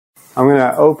I'm going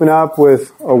to open up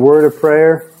with a word of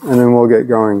prayer, and then we'll get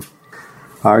going.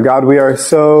 God, we are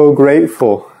so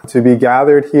grateful to be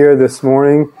gathered here this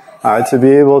morning, to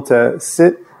be able to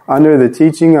sit under the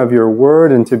teaching of your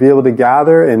word and to be able to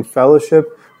gather in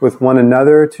fellowship with one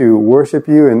another to worship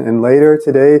you, and later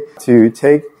today to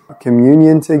take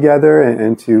communion together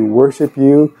and to worship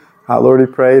you. Lord, we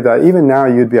pray that even now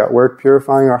you'd be at work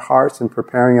purifying our hearts and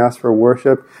preparing us for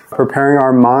worship, preparing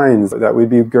our minds, that we'd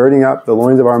be girding up the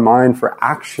loins of our mind for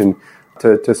action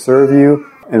to serve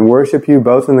you and worship you,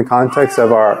 both in the context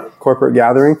of our corporate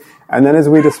gathering and then as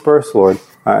we disperse, Lord,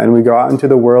 and we go out into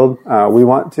the world. We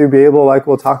want to be able, like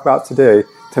we'll talk about today,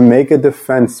 to make a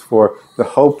defense for the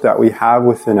hope that we have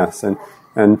within us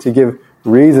and to give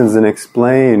reasons and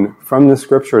explain from the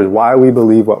scriptures why we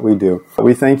believe what we do.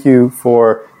 We thank you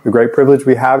for the great privilege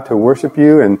we have to worship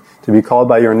you and to be called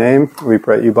by your name. We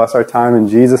pray you bless our time in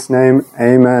Jesus' name.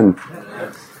 Amen.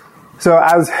 So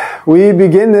as we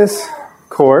begin this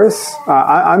course,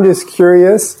 I'm just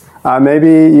curious.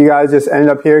 Maybe you guys just ended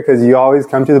up here because you always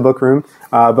come to the book room,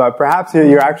 but perhaps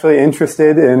you're actually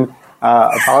interested in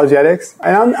apologetics.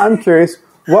 And I'm curious,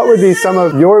 what would be some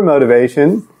of your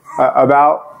motivation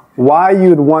about why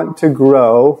you'd want to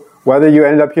grow, whether you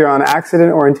ended up here on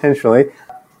accident or intentionally,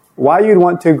 why you'd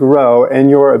want to grow in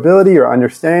your ability or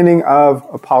understanding of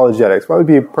apologetics? What would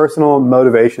be a personal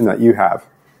motivation that you have?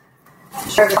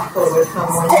 Share the gospel with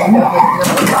someone who doesn't know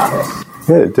about it.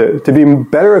 Good. To be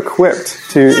better equipped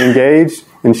to engage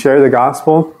and share the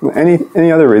gospel.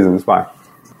 Any other reasons why?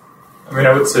 I mean,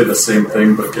 I would say the same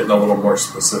thing, but getting a little more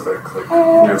specific. Like,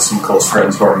 we have some close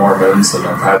friends who are Mormons, and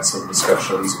I've had some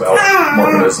discussions about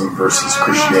Mormonism versus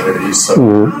Christianity, so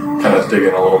kind of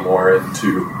digging a little more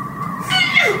into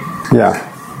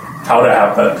how to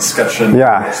have that discussion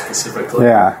more specifically.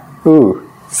 Yeah. Ooh.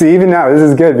 See, even now, this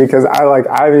is good because I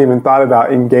haven't even thought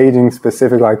about engaging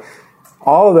specific,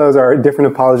 all of those are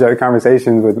different apologetic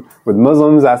conversations with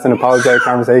Muslims. That's an apologetic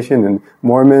conversation, and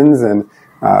Mormons, and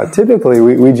typically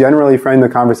we generally frame the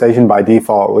conversation by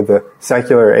default with the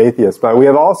secular atheist, but we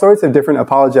have all sorts of different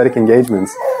apologetic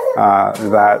engagements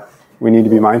that we need to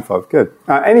be mindful of. Good.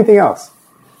 Anything else?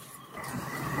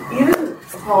 Even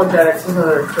apologetics with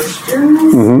other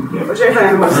Christians, which I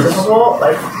find the most difficult,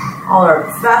 all our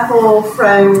Bethel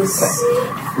friends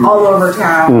all over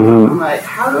town. I'm like,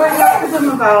 how do I talk to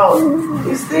them about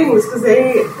these things? Because I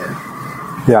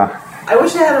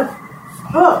wish I had a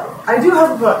book. I do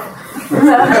have a book. But I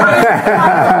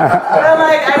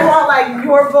want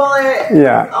your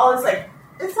bullet. All this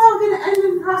it's all going to end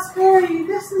in prosperity.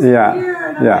 This is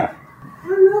weird. And I'm I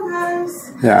don't know,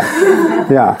 guys.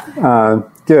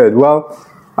 Good. Well,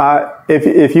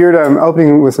 if you were to, I'm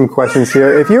opening with some questions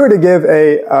here. If you were to give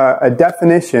a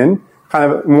definition,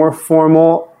 kind of more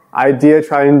formal idea,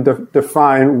 trying to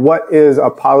define what is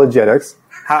apologetics,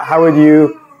 how would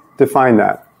you define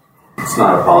that? It's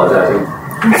not apologetic.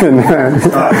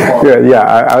 Good.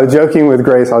 I was joking with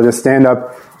Grace. I'll just stand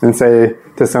up and say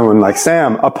to someone like,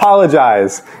 Sam,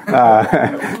 apologize,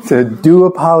 to do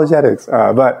apologetics.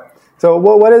 So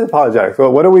what is apologetics?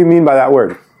 Well, what do we mean by that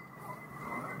word?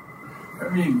 I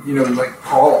mean,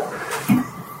 Paul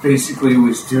basically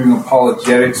was doing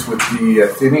apologetics with the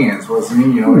Athenians,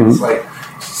 wasn't he? It's like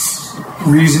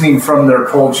reasoning from their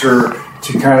culture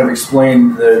to kind of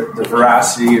explain the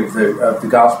veracity of the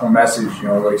gospel message.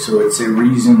 So it's a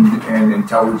reasoned and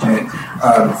intelligent.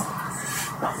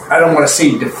 I don't want to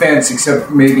say defense,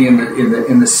 except maybe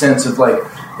in the sense of a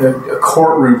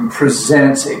courtroom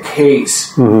presents a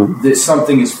case that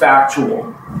something is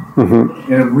factual.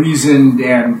 In a reasoned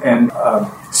and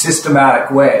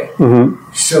systematic way,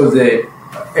 so that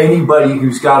anybody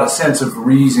who's got a sense of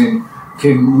reason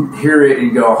can hear it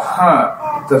and go,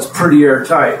 that's pretty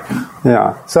airtight.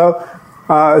 Yeah. So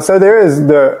there is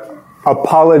the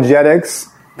apologetics,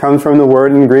 comes from the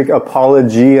word in Greek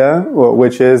apologia,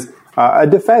 which is a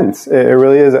defense. It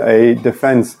really is a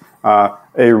defense, a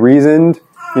reasoned,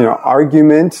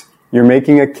 argument. You're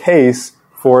making a case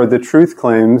for the truth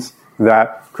claims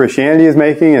that Christianity is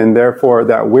making, and therefore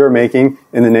that we're making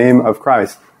in the name of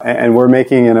Christ. And we're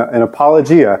making an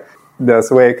apologia. That's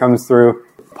the way it comes through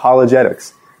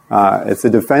apologetics. It's a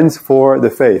defense for the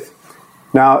faith.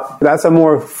 Now, that's a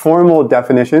more formal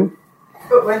definition.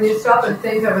 But when you stop and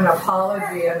think of an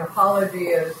apology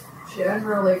is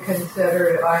generally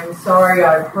considered, I'm sorry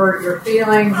I've hurt your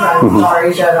feelings, I'm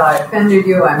sorry that I offended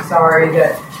you, I'm sorry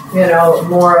that,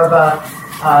 more of a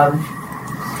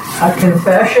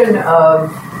confession of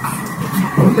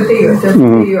empathy or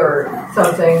sympathy or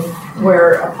something,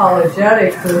 where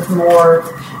apologetics is more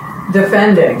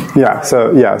defending.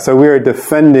 So we are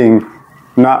defending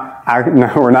not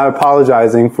we're not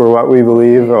apologizing for what we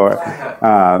believe,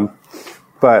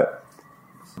 but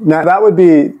now that would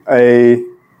be a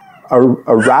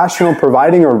rational,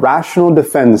 providing a rational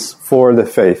defense for the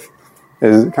faith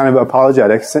is kind of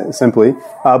apologetics, simply.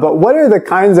 But what are the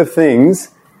kinds of things,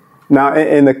 now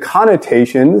in the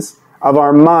connotations of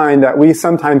our mind, that we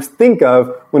sometimes think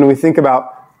of when we think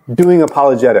about doing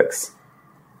apologetics?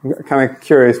 I'm kind of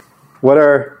curious,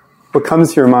 what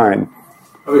comes to your mind?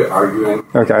 Probably arguing.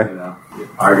 Okay.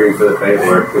 Arguing for the faith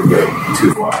where it could go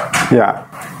too far. Yeah.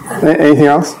 Anything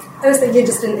else? I was thinking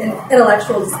just an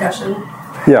intellectual discussion.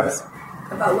 Yes.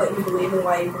 About what you believe and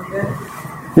why you believe it.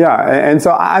 Yeah, and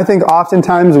so I think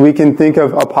oftentimes we can think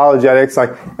of apologetics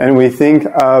and we think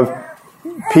of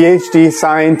PhD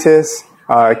scientists,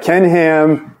 Ken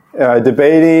Ham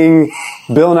debating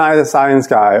Bill Nye the Science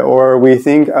Guy, or we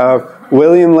think of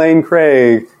William Lane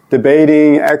Craig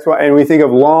debating X, Y, and we think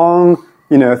of long,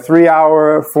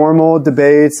 3-hour formal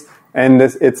debates, and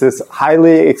it's this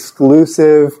highly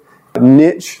exclusive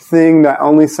niche thing that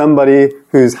only somebody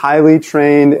who's highly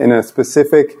trained in a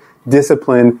specific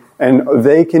discipline, and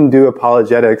they can do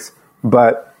apologetics,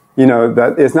 but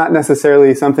that is not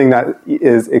necessarily something that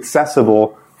is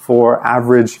accessible for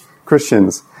average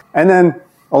Christians. And then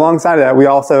alongside of that, we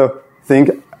also think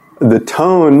the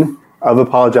tone of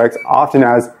apologetics often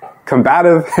as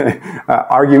combative,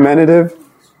 argumentative.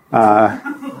 Never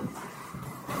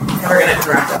going to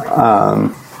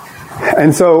interrupt.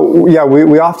 And so,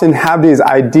 we often have these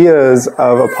ideas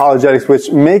of apologetics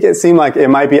which make it seem like it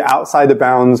might be outside the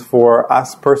bounds for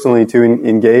us personally to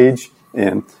engage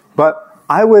in. But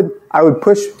I would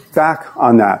push back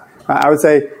on that. I would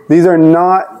say these are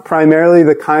not primarily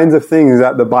the kinds of things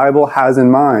that the Bible has in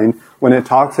mind when it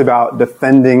talks about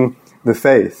defending the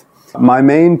faith. My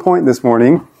main point this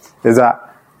morning is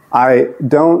that I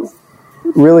don't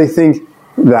really think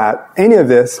that any of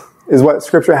this is what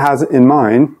Scripture has in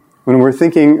mind when we're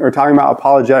thinking or talking about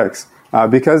apologetics,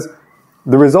 because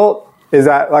the result is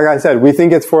that, like I said, we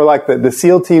think it's for the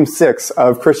SEAL Team 6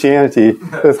 of Christianity,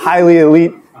 this highly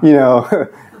elite,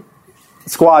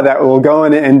 squad that will go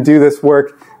in and do this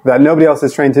work that nobody else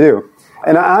is trained to do.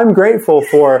 And I'm grateful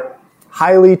for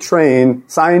highly trained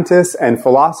scientists and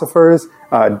philosophers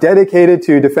dedicated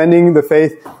to defending the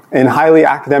faith in highly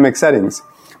academic settings.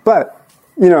 But,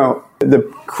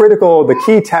 the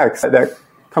key text that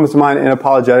comes to mind in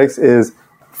apologetics is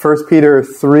 1 Peter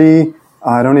 3,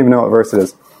 I don't even know what verse it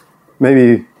is,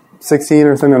 maybe 16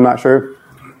 or something, I'm not sure.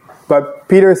 But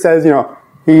Peter says,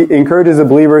 he encourages the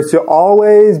believers to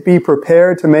always be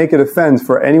prepared to make a defense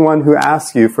for anyone who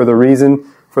asks you for the reason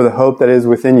for the hope that is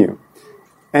within you.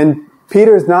 And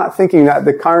Peter's not thinking that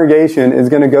the congregation is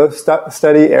going to go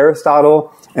study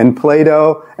Aristotle and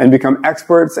Plato and become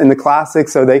experts in the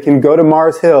classics so they can go to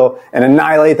Mars Hill and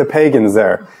annihilate the pagans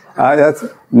there. That's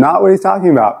not what he's talking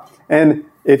about. And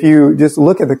if you just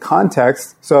look at the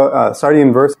context, so starting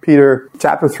in Peter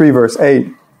chapter 3, verse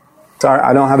 8. Sorry,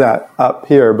 I don't have that up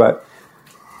here, but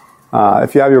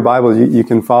if you have your Bibles, you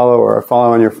can follow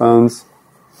on your phones.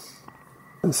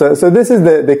 So this is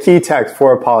the key text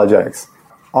for apologetics.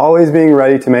 Always being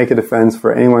ready to make a defense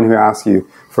for anyone who asks you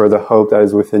for the hope that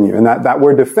is within you. And that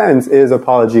word defense is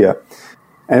apologia.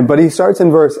 But he starts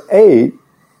in verse 8,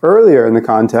 earlier in the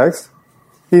context.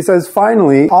 He says,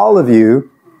 finally, all of you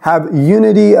have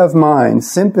unity of mind,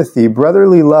 sympathy,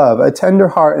 brotherly love, a tender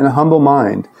heart, and a humble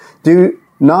mind. Do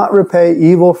not repay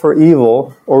evil for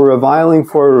evil or reviling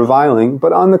for reviling,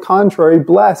 but on the contrary,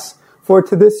 bless. For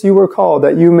to this you were called,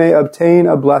 that you may obtain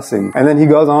a blessing. And then he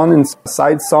goes on and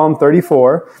cites Psalm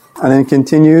 34, and then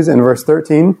continues in verse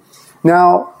 13.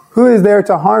 Now, who is there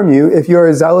to harm you if you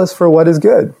are zealous for what is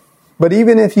good? But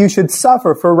even if you should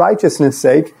suffer for righteousness'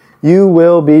 sake, you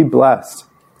will be blessed.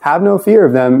 Have no fear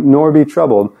of them, nor be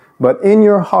troubled, but in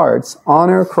your hearts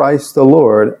honor Christ the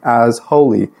Lord as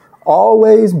holy,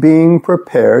 always being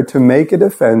prepared to make a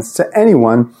defense to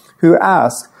anyone who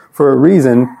asks for a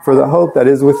reason for the hope that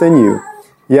is within you.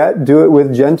 Yet do it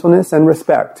with gentleness and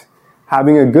respect,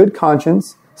 having a good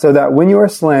conscience, so that when you are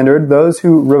slandered, those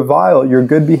who revile your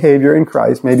good behavior in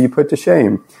Christ may be put to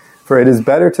shame. For it is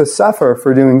better to suffer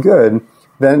for doing good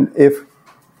than if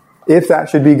that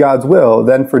should be God's will,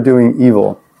 than for doing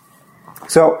evil.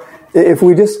 So if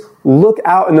we just look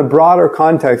out in the broader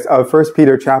context of 1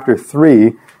 Peter chapter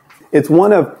 3, it's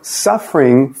one of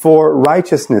suffering for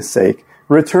righteousness' sake,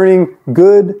 returning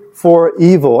good for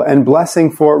evil and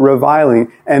blessing for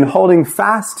reviling, and holding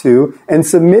fast to and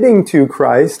submitting to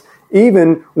Christ,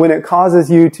 even when it causes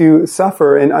you to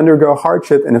suffer and undergo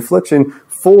hardship and affliction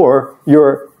for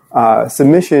your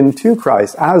submission to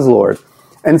Christ as Lord.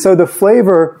 And so the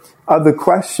flavor of the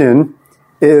question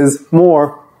is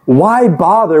more, why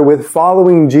bother with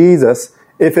following Jesus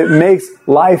if it makes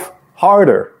life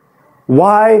harder?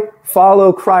 Why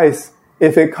follow Christ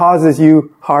if it causes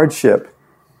you hardship?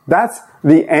 That's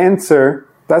the answer.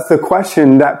 That's the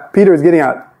question that Peter is getting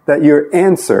at, that your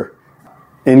answer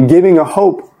in giving a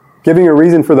hope, giving a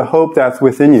reason for the hope that's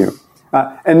within you.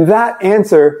 And that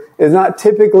answer is not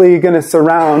typically going to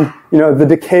surround, the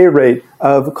decay rate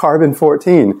of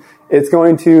carbon-14. It's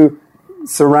going to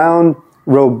surround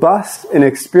robust and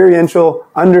experiential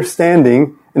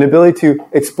understanding and ability to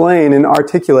explain and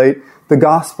articulate the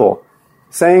gospel.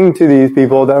 Saying to these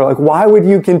people that are like, why would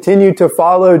you continue to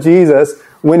follow Jesus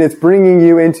when it's bringing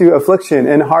you into affliction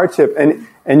and hardship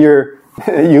and you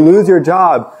lose your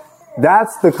job?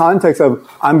 That's the context of,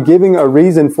 I'm giving a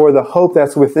reason for the hope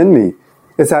that's within me.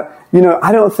 It's that,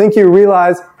 I don't think you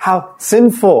realize how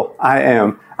sinful I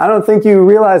am. I don't think you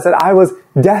realize that I was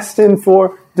destined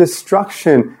for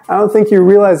destruction. I don't think you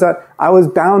realize that I was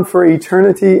bound for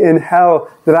eternity in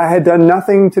hell, that I had done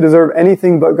nothing to deserve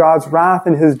anything but God's wrath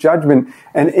and His judgment.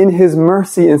 And in His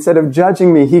mercy, instead of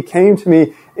judging me, He came to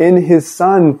me in His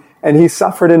Son, and He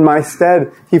suffered in my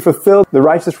stead. He fulfilled the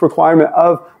righteous requirement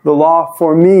of the law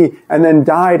for me, and then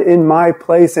died in my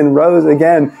place and rose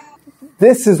again.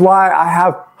 This is why I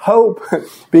have hope,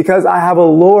 because I have a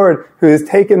Lord who has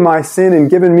taken my sin and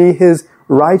given me His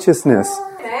righteousness.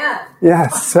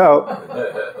 Yes, so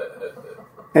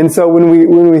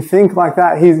when we think like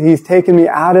that, He's taken me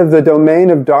out of the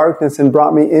domain of darkness and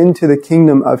brought me into the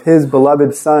kingdom of His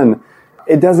beloved Son.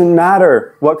 It doesn't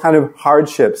matter what kind of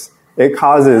hardships it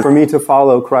causes for me to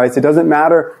follow Christ. It doesn't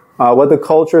matter what the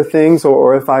culture thinks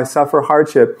or if I suffer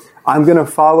hardship. I'm going to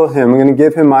follow Him. I'm going to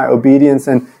give Him my obedience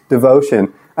and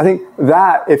devotion. I think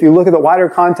that, if you look at the wider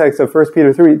context of 1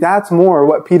 Peter 3, that's more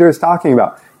what Peter is talking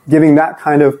about, giving that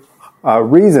kind of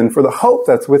reason for the hope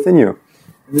that's within you.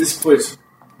 And this puts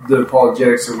the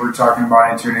apologetics that we're talking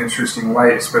about into an interesting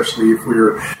light, especially if we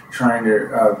were trying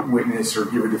to witness or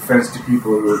give a defense to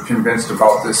people who are convinced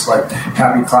about this, like,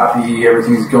 happy, clappy,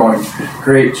 everything's going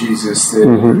great, Jesus, that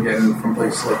you're getting from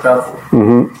places like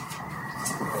Bethel.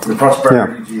 The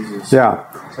prosperity Jesus. Yeah.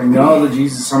 It's like, no, the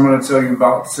Jesus I'm going to tell you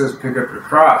about says pick up your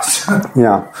cross.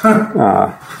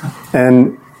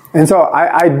 And so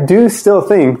I do still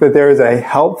think that there is a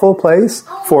helpful place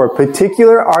for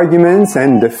particular arguments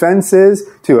and defenses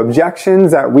to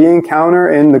objections that we encounter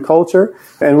in the culture.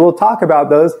 And we'll talk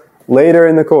about those later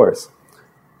in the course.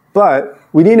 But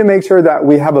we need to make sure that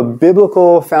we have a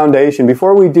biblical foundation.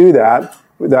 Before we do that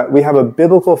we have a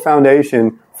biblical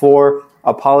foundation for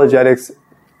apologetics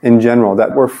in general,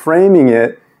 that we're framing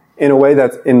it in a way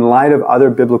that's in light of other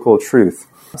biblical truth.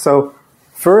 So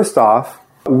first off,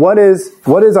 what is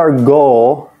our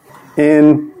goal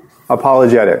in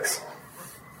apologetics?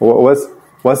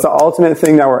 What's the ultimate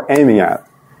thing that we're aiming at?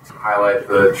 Highlight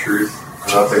the truth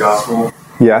about the gospel.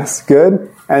 Yes,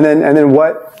 good. And then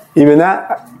what? Even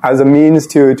that as a means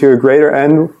to a greater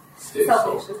end.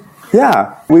 Salvation.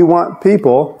 Yeah, we want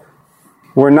people.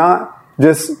 We're not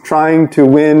just trying to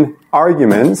win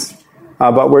arguments,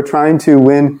 but we're trying to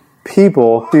win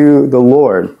people to the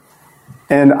Lord.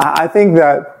 And I think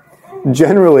that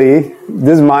generally,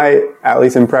 this is my, at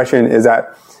least, impression, is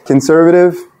that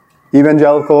conservative,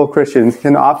 evangelical Christians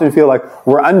can often feel like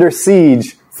we're under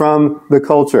siege from the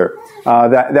culture,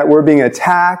 that we're being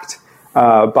attacked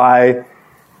by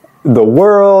the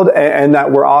world, and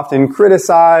that we're often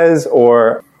criticized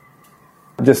or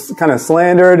just kind of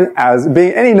slandered as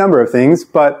being any number of things,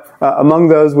 but among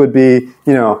those would be,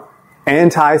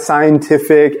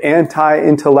 anti-scientific,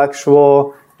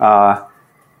 anti-intellectual,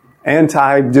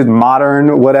 just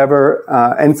modern, whatever.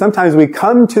 And sometimes we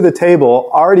come to the table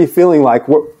already feeling like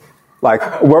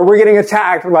we're getting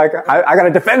attacked, like I got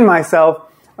to defend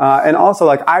myself, and also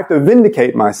like I have to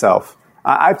vindicate myself.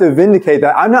 I have to vindicate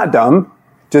that I'm not dumb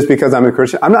just because I'm a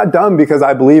Christian. I'm not dumb because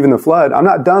I believe in the flood. I'm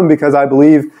not dumb because I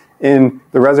believe in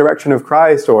the resurrection of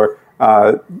Christ or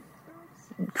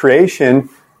creation.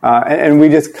 And we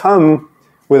just come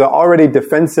with an already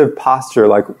defensive posture,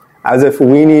 like as if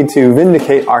we need to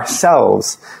vindicate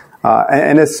ourselves.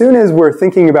 And as soon as we're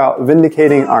thinking about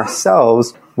vindicating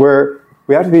ourselves,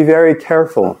 we have to be very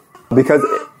careful. Because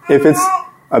if it's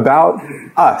about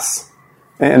us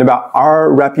and about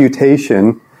our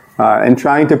reputation and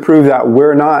trying to prove that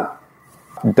we're not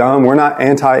dumb, we're not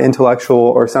anti-intellectual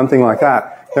or something like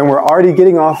that, then we're already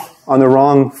getting off on the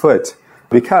wrong foot.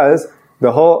 Because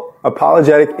the whole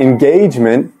apologetic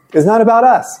engagement is not about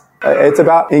us. It's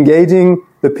about engaging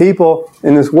the people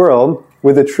in this world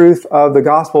with the truth of the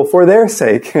gospel for their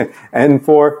sake and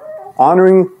for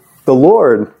honoring the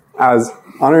Lord as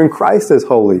honoring Christ as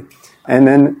holy,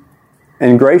 and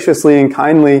graciously and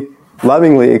kindly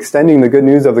lovingly extending the good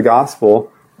news of the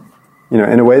gospel, in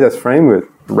a way that's framed with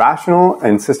rational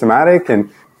and systematic and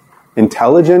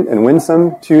intelligent and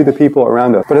winsome to the people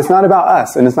around us. But it's not about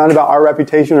us, and it's not about our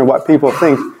reputation or what people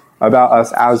think about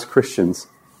us as Christians.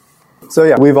 So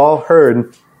yeah, we've all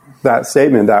heard that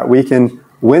statement that we can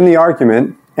win the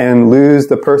argument and lose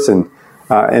the person.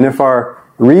 And if our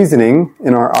reasoning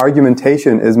and our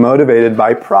argumentation is motivated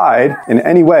by pride in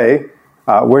any way,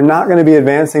 we're not going to be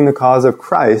advancing the cause of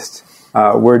Christ.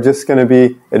 We're just going to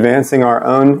be advancing our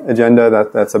own agenda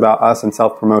that's about us and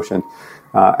self-promotion.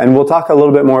 And we'll talk a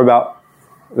little bit more about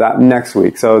that next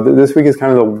week. So this week is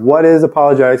kind of the what is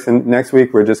apologetics, and next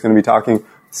week we're just going to be talking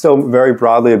still very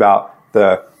broadly about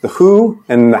the who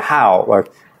and the how,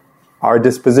 like our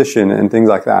disposition and things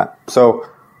like that. So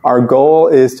our goal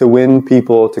is to win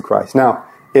people to Christ. Now,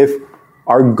 if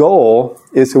our goal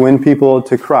is to win people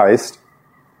to Christ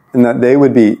and that they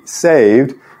would be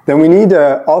saved, then we need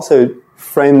to also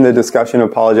frame the discussion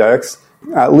of apologetics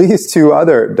at least two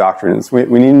other doctrines. We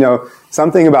need to know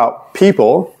something about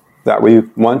people that we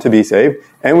want to be saved,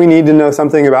 and we need to know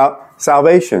something about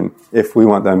salvation if we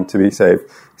want them to be saved.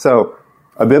 So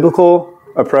a biblical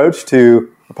approach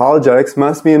to apologetics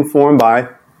must be informed by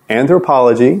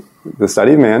anthropology, the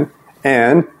study of man,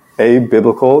 and a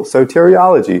biblical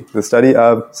soteriology, the study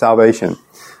of salvation.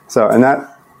 And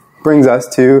that brings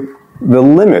us to the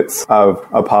limits of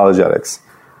apologetics.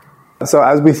 So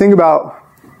as we think about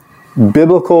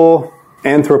biblical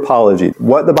anthropology,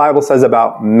 what the Bible says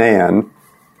about man,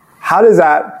 how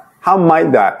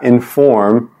might that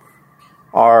inform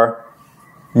our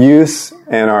use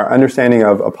and our understanding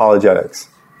of apologetics?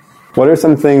 What are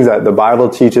some things that the Bible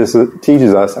teaches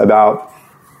us about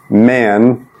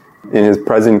man in his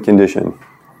present condition?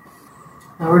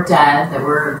 That we're dead, that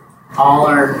we're all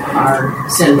are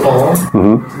sinful,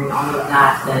 and all of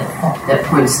that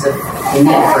points to the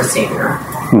need for a Savior.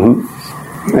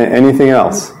 Anything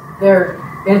else? They're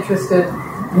interested,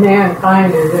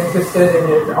 mankind is interested in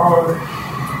his own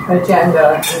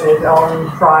agenda and his own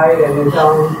pride and his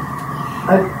own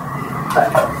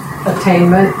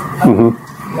attainment of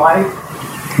life.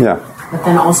 Yeah. But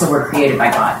then also we're created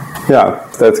by God. Yeah,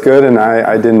 that's good, and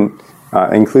I didn't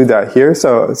include that here.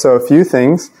 So a few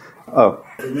things.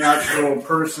 The natural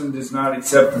person does not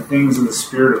accept the things of the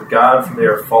Spirit of God, for they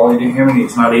are folly to him, and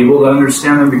he's not able to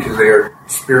understand them because they are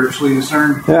spiritually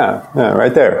discerned. Yeah,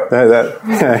 right there.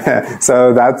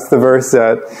 So that's the verse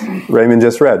that Raymond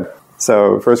just read.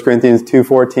 So 1 Corinthians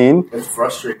 2:14. It's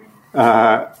frustrating.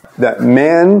 That the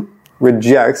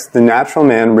natural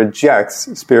man rejects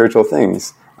spiritual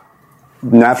things.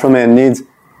 Natural man needs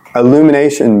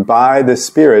illumination by the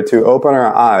Spirit to open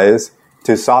our eyes,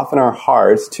 to soften our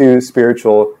hearts to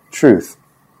spiritual truth.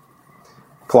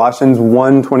 Colossians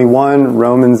 1:21,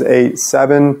 Romans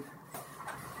 8:7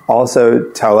 also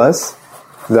tell us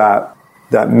that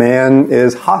man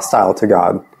is hostile to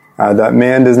God, that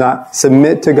man does not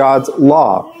submit to God's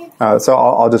law. So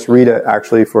I'll just read it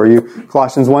actually for you.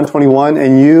 Colossians 1:21,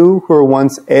 and you who were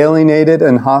once alienated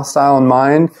and hostile in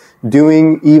mind,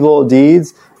 doing evil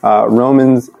deeds.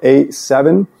 Romans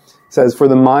 8:7 says, for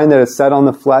the mind that is set on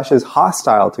the flesh is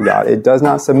hostile to God. It does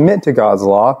not submit to God's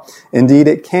law. Indeed,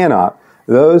 it cannot.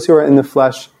 Those who are in the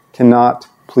flesh cannot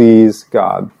please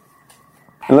God.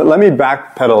 And let me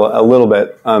backpedal a little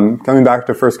bit, coming back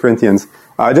to 1 Corinthians.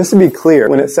 Just to be clear,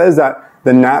 when it says that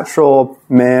the natural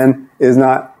man is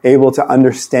not able to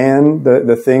understand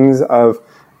the things of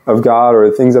God or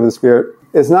the things of the Spirit,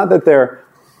 it's not that they're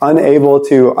unable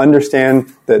to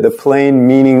understand the plain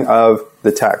meaning of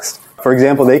the text. For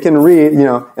example, they can read,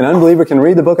 an unbeliever can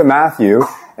read the book of Matthew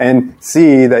and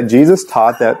see that Jesus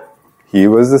taught that he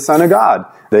was the Son of God.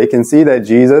 They can see that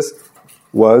Jesus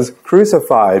was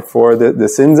crucified for the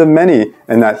sins of many,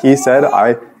 and that he said,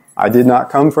 I did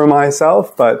not come for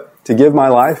myself, but to give my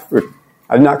life.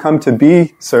 I did not come to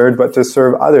be served, but to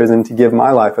serve others and to give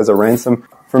my life as a ransom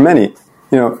for many.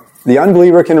 The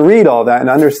unbeliever can read all that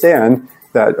and understand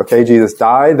that, okay, Jesus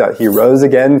died, that he rose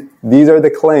again. These are the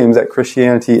claims that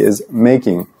Christianity is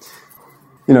making.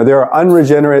 There are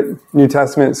unregenerate New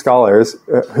Testament scholars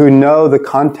who know the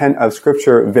content of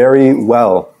Scripture very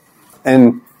well.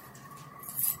 And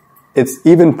it's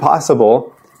even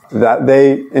possible that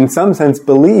they, in some sense,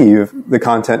 believe the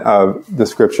content of the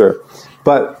Scripture.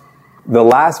 But the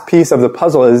last piece of the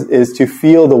puzzle is to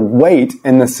feel the weight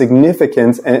and the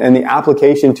significance and the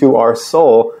application to our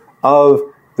soul of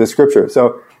the Scripture.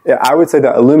 So I would say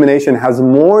that illumination has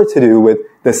more to do with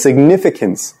the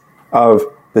significance of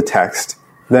the text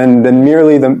than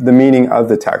merely the meaning of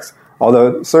the text.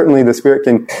 Although certainly the Spirit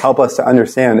can help us to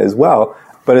understand as well,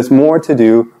 but it's more to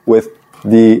do with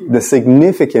the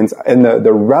significance and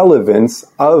the relevance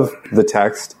of the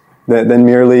text than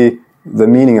merely the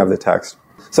meaning of the text.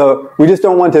 So we just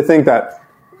don't want to think that,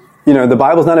 the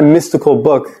Bible's not a mystical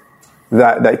book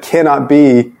that cannot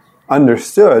be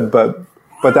understood, but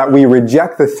that we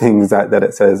reject the things that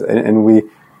it says and we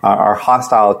are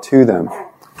hostile to them.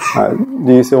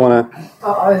 Do you still want to?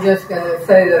 I was just going to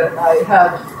say that I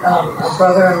had a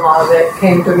brother-in-law that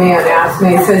came to me and asked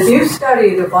me, says, you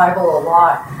study the Bible a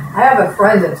lot. I have a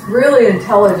friend that's really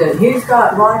intelligent. He's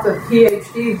got lots of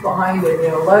PhDs behind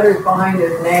him, letters behind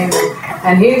his name,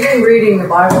 and he's been reading the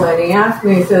Bible, and he asked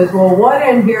me, he says, well, what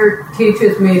in here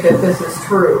teaches me that this is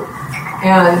true?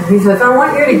 And he says, I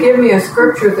want you to give me a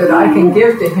scripture that I can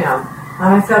give to him.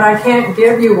 And I said, I can't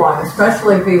give you one,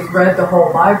 especially if he's read the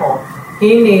whole Bible.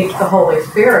 He needs the Holy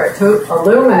Spirit to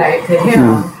illuminate to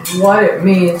him what it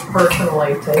means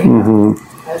personally to him.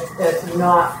 It's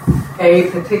not a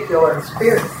particular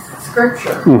scripture.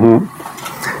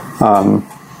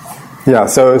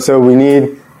 So we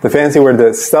need the fancy word,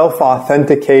 the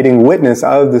self-authenticating witness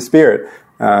of the Spirit.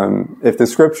 If the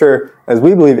Scripture, as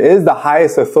we believe, is the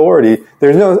highest authority,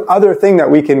 there's no other thing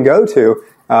that we can go to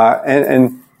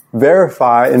and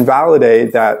verify and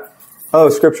validate that,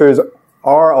 Scriptures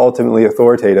are ultimately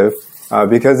authoritative,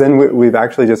 because then we've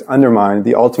actually just undermined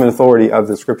the ultimate authority of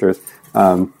the Scriptures.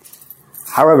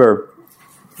 However,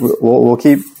 we'll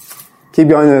keep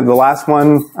going. The last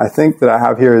one I think that I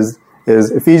have here is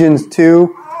Ephesians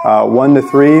 2,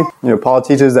 1-3. Paul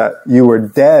teaches that you were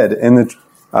dead in the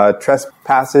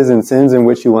trespasses and sins in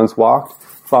which you once walked,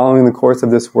 following the course of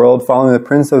this world, following the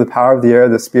prince of the power of the air,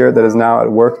 the spirit that is now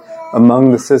at work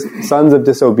among the sons of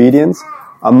disobedience,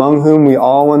 among whom we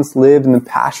all once lived in the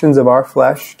passions of our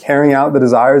flesh, carrying out the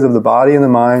desires of the body and the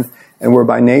mind, and were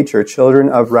by nature children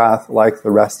of wrath like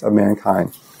the rest of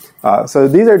mankind. So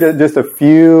these are just a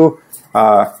few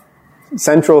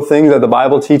central things that the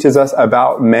Bible teaches us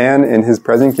about man in his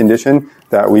present condition,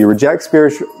 that we reject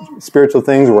spiritual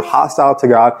things, we're hostile to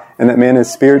God, and that man is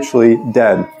spiritually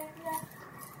dead.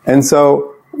 And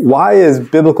so why is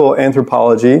biblical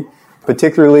anthropology,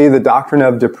 particularly the doctrine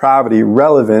of depravity,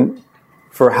 relevant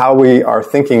for how we are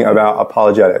thinking about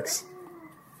apologetics?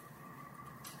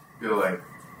 I feel like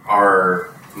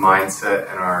our mindset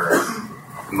and our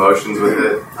emotions with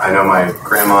it. I know my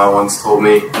grandma once told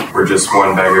me we're just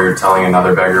one beggar telling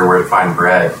another beggar where to find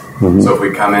bread. So if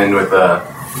we come in with a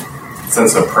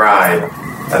sense of pride,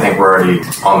 I think we're already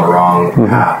on the wrong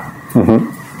path.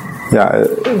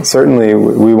 Yeah, certainly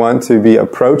we want to be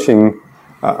approaching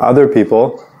other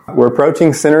people. We're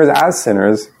approaching sinners as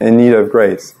sinners in need of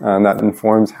grace. And that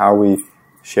informs how we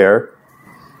share.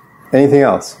 Anything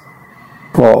else?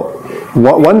 Well,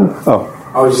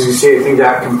 I was just going to say, I think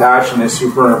that compassion is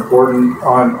super important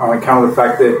on account of the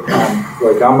fact that,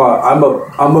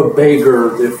 I'm a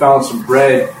beggar that found some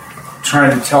bread,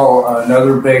 trying to tell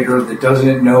another beggar that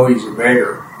doesn't know he's a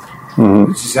beggar,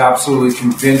 which is absolutely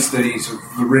convinced that he's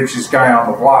the richest guy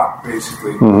on the block,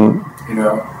 basically,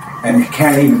 and he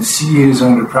can't even see his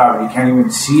own depravity, he can't even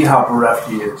see how bereft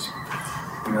he is.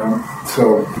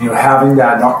 So having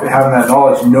that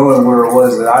knowledge, knowing where it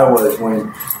was that I was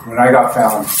when I got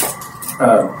found,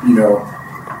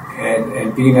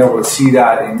 and being able to see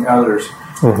that in others,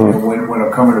 when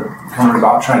I'm coming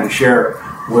about trying to share,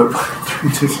 what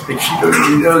just makes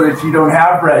you know that you don't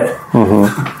have bread.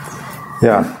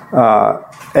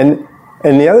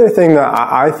 And the other thing that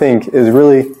I think is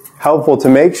really helpful to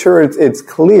make sure it's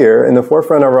clear in the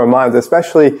forefront of our minds,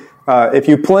 especially if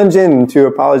you plunge into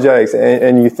apologetics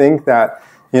and you think that,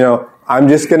 I'm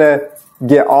just going to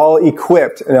get all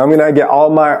equipped and I'm going to get all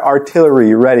my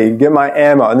artillery ready, get my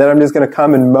ammo, and then I'm just going to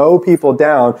come and mow people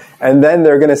down, and then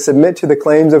they're going to submit to the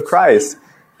claims of Christ.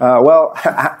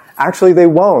 Actually they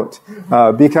won't,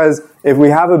 because if we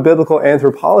have a biblical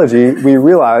anthropology, we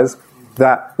realize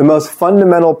that the most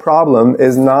fundamental problem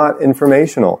is not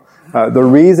informational. The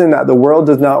reason that the world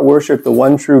does not worship the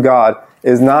one true God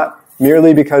is not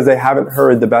merely because they haven't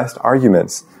heard the best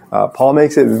arguments. Paul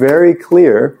makes it very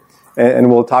clear, and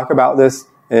we'll talk about this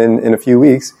in a few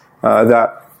weeks,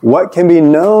 that what can be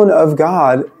known of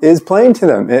God is plain to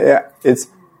them. It's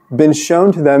been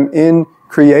shown to them in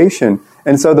creation.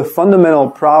 And so the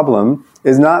fundamental problem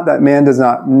is not that man does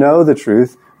not know the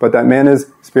truth, but that man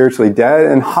is spiritually dead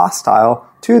and hostile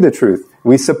to the truth.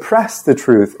 We suppress the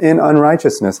truth in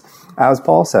unrighteousness, as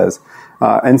Paul says.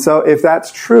 And so if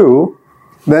that's true,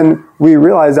 then we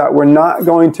realize that we're not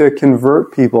going to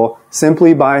convert people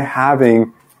simply by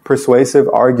having persuasive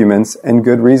arguments and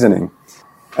good reasoning.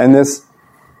 And this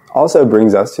also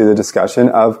brings us to the discussion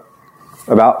about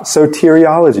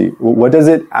soteriology. What does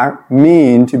it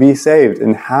mean to be saved,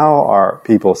 and how are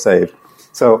people saved?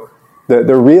 So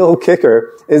the real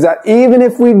kicker is that even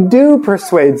if we do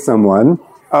persuade someone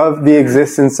of the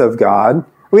existence of God,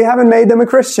 we haven't made them a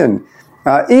Christian.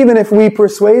 Even if we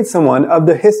persuade someone of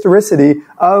the historicity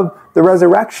of the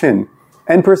resurrection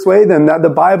and persuade them that the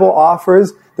Bible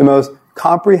offers the most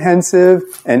comprehensive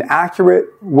and accurate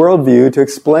worldview to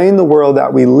explain the world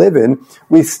that we live in,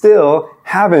 we still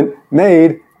haven't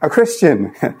made a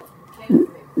Christian.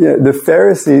 The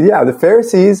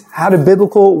Pharisees had a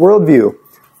biblical worldview.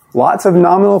 Lots of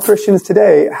nominal Christians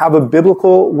today have a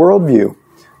biblical worldview.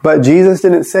 But Jesus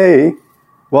didn't say,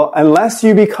 well, unless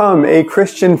you become a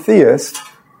Christian theist,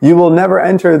 you will never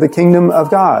enter the kingdom of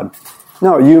God.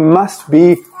 No, you must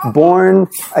be born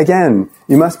again.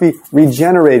 You must be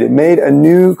regenerated, made a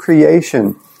new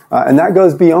creation. And that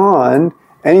goes beyond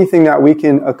anything that we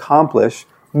can accomplish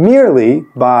merely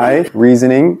by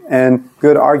reasoning and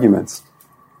good arguments.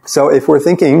 So if we're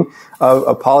thinking of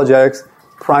apologetics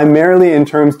primarily in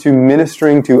terms to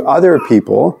ministering to other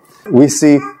people, we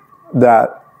see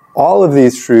that all of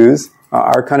these truths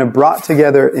are kind of brought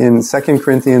together in 2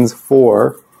 Corinthians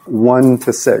 4,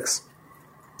 1-6.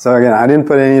 So again, I didn't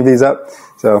put any of these up.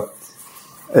 So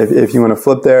if you want to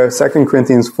flip there, 2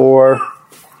 Corinthians 4,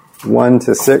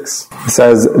 1-6. It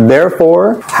says,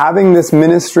 therefore, having this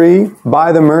ministry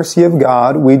by the mercy of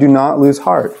God, we do not lose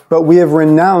heart. But we have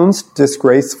renounced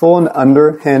disgraceful and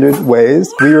underhanded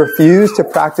ways. We refuse to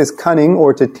practice cunning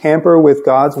or to tamper with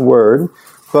God's word.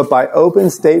 But by open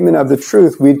statement of the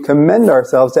truth, we'd commend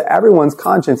ourselves to everyone's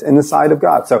conscience in the sight of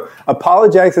God. So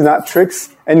apologetics is not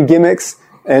tricks and gimmicks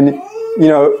and,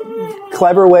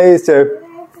 clever ways to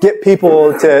get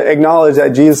people to acknowledge that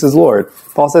Jesus is Lord.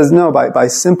 Paul says, no, by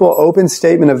simple open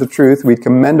statement of the truth, we'd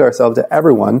commend ourselves to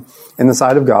everyone in the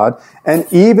sight of God. And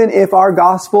even if our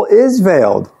gospel is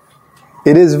veiled,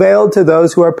 it is veiled to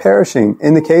those who are perishing.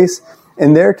 In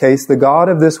their case, the God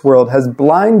of this world has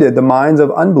blinded the minds of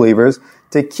unbelievers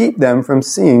to keep them from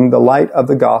seeing the light of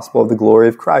the gospel of the glory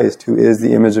of Christ, who is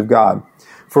the image of God.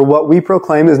 For what we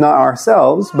proclaim is not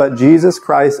ourselves, but Jesus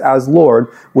Christ as Lord,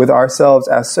 with ourselves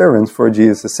as servants for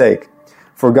Jesus' sake.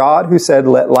 For God, who said,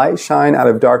 let light shine out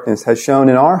of darkness, has shone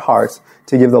in our hearts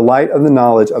to give the light of the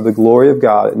knowledge of the glory of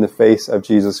God in the face of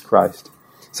Jesus Christ.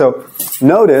 So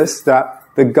notice that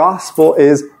the gospel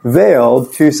is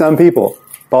veiled to some people.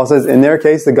 Paul says, in their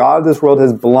case, the God of this world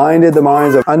has blinded the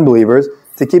minds of unbelievers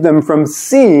to keep them from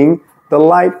seeing the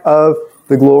light of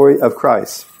the glory of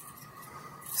Christ.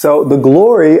 So the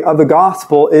glory of the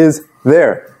gospel is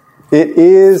there. It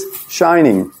is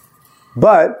shining.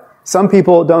 But some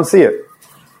people don't see it.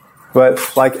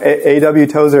 But like A.W.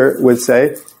 Tozer would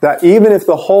say, that even if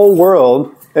the whole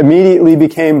world immediately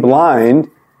became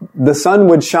blind, the sun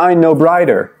would shine no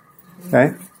brighter.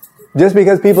 Okay? Just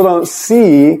because people don't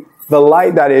see the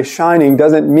light that is shining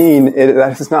doesn't mean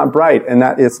that it's not bright and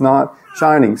that it's not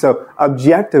shining. So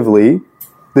objectively,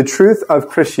 the truth of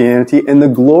Christianity and the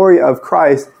glory of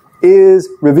Christ is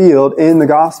revealed in the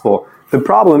gospel. The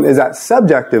problem is that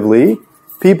subjectively,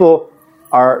 people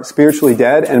are spiritually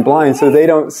dead and blind, so they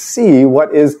don't see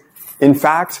what is, in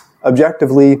fact,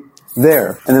 objectively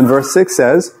there. And then verse 6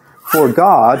 says, for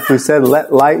God, who said,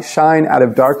 let light shine out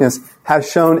of darkness, has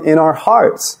shone in our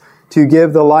hearts to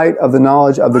give the light of the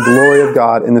knowledge of the glory of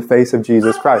God in the face of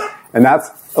Jesus Christ. And that's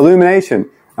illumination.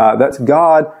 That's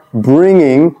God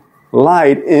bringing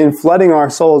light in, flooding our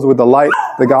souls with the light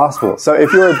of the gospel. So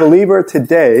if you're a believer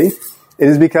today, it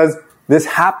is because this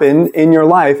happened in your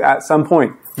life at some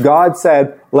point. God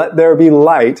said, let there be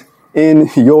light in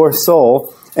your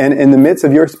soul. And in the midst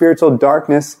of your spiritual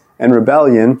darkness and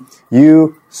rebellion,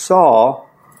 you saw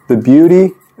the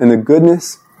beauty and the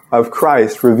goodness of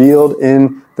Christ revealed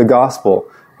in the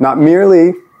gospel. Not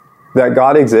merely that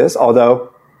God exists,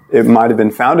 although it might have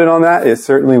been founded on that, it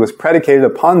certainly was predicated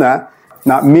upon that.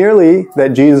 Not merely that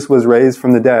Jesus was raised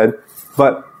from the dead,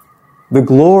 but the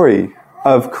glory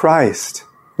of Christ,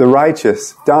 the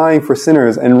righteous, dying for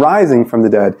sinners and rising from the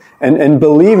dead, and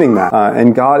believing that.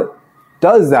 And God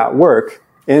does that work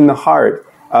in the heart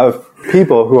of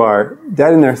people who are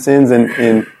dead in their sins and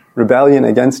in rebellion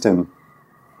against Him.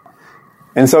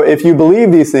 And so if you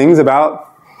believe these things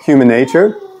about human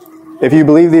nature, if you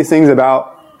believe these things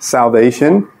about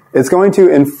salvation, it's going to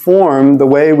inform the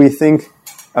way we think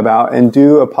about and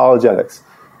do apologetics.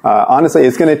 Honestly,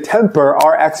 it's going to temper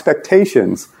our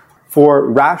expectations for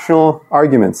rational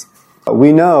arguments.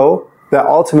 We know that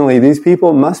ultimately these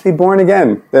people must be born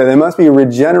again, that they must be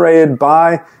regenerated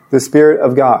by the Spirit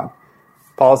of God.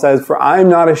 Paul says, for I am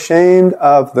not ashamed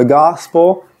of the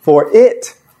gospel, for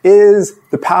it is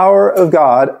the power of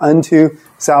God unto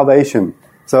salvation.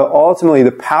 So ultimately,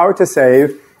 the power to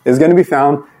save is going to be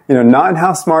found not in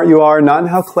how smart you are, not in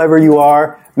how clever you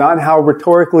are, not in how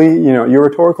rhetorically, your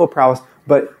rhetorical prowess,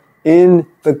 but in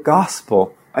the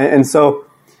gospel. And so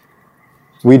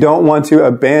we don't want to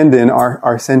abandon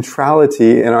our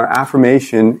centrality and our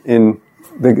affirmation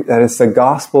that it's the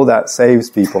gospel that saves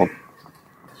people.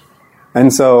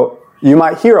 And so you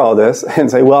might hear all this and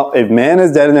say, well, if man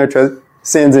is dead in their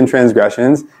sins and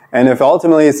transgressions, and if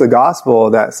ultimately it's the gospel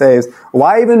that saves,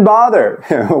 why even bother?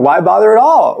 Why bother at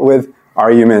all with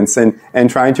arguments and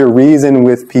trying to reason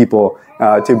with people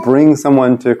to bring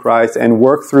someone to Christ and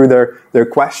work through their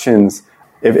questions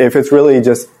if it's really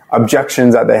just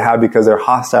objections that they have because they're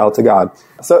hostile to God?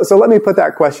 So let me put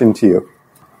that question to you.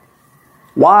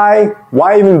 Why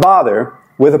even bother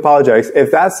with apologetics if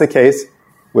that's the case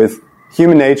with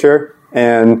human nature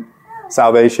and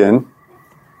salvation?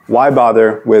 Why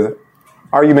bother with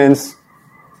arguments,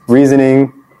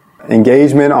 reasoning,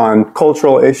 engagement on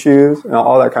cultural issues, and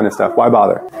all that kind of stuff? Why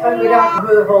bother? But we don't know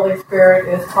who the Holy Spirit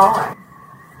is calling.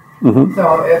 Mm-hmm.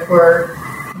 So if we're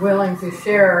willing to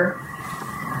share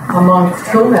amongst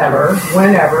whomever,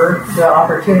 whenever the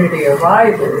opportunity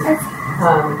arises,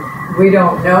 we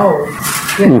don't know.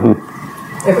 Mm-hmm.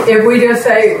 If we just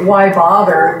say, why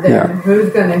bother, then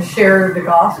who's going to share the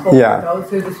gospel with those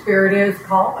who the Spirit is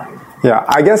calling? Yeah,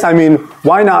 I guess,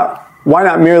 why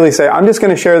not merely say, I'm just going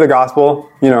to share the gospel,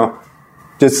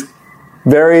 just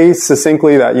very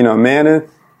succinctly that,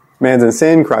 man's in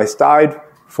sin, Christ died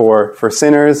for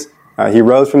sinners, he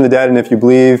rose from the dead, and if you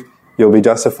believe, you'll be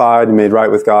justified and made right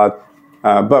with God.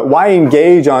 But why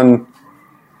engage on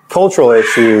cultural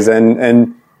issues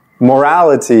and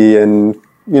morality and,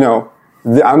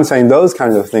 I'm saying those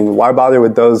kinds of things. Why bother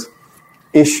with those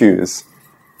issues?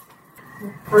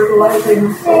 Fertilizing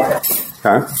the soil.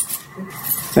 Okay.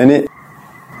 And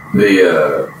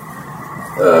the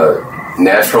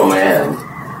natural man,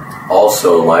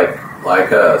 also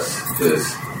like us,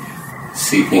 is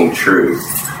seeking truth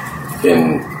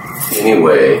in any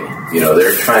way.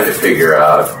 They're trying to figure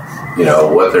out,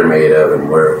 what they're made of and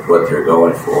what they're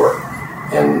going for,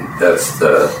 and that's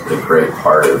the great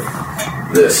part of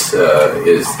this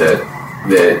is that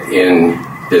in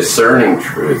discerning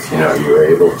truth, you're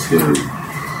able to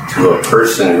a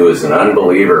person who is an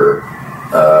unbeliever,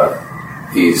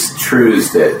 these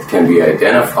truths that can be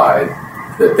identified,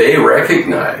 that they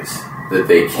recognize, that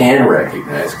they can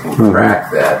recognize, can crack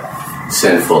that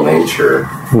sinful nature,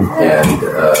 and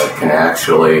can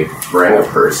actually bring a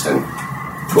person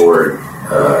toward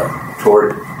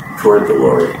the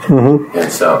Lord and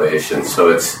salvation. So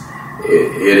it's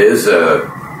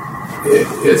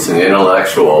an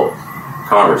intellectual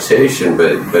conversation,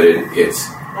 but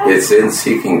it's in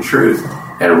seeking truth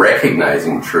and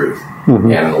recognizing truth.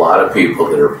 And a lot of people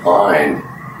that are blind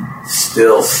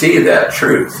still see that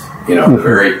truth. The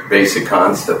very basic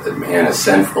concept that man is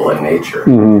sinful in nature.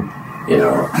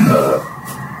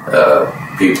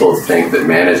 People think that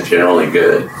man is generally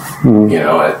good.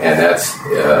 And that's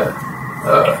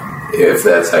if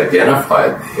that's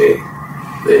identified, they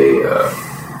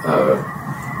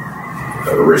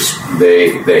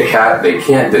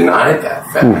can't deny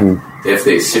that fact if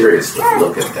they seriously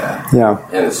look at that. Yeah,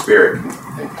 and the Spirit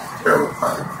can tear them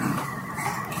apart.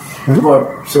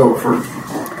 Well, so for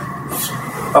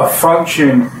a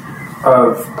function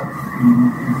of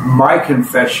my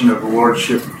confession of the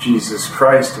Lordship of Jesus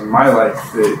Christ in my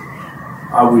life, that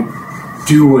I would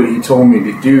do what He told me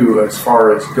to do, as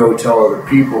far as go tell other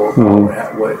people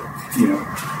what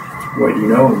you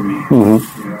know of me.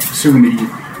 Assuming that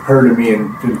you've heard of me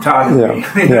and been taught of me.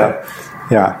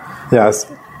 Yes.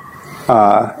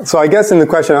 So I guess in the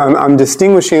question, I'm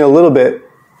distinguishing a little bit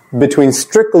between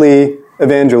strictly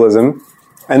evangelism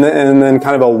and then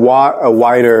kind of a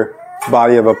wider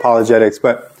body of apologetics.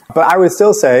 But I would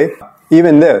still say,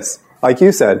 even this, like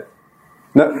you said,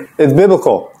 no, it's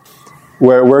biblical,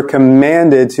 where we're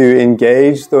commanded to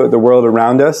engage the world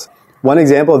around us. One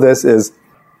example of this is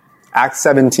Acts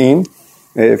 17,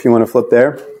 if you want to flip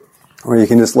there, or you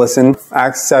can just listen.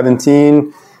 Acts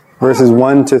 17, verses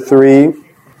 1 to 3.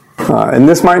 And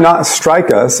this might not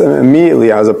strike us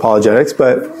immediately as apologetics,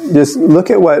 but just look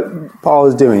at what Paul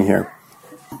is doing here.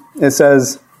 It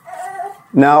says,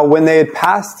 "Now when they had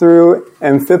passed through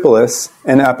Amphipolis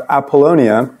and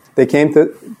Apollonia, they came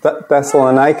to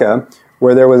Thessalonica,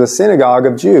 where there was a synagogue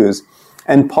of Jews.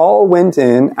 And Paul went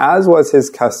in, as was his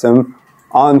custom,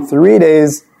 on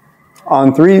 3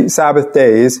 Sabbath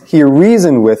days, he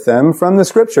reasoned with them from the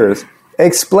Scriptures,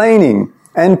 explaining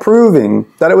and proving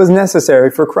that it was necessary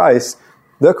for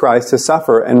the Christ, to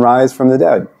suffer and rise from the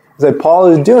dead." So Paul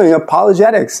is doing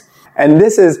apologetics. And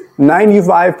this is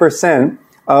 95%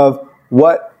 of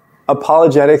what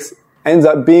apologetics ends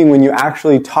up being when you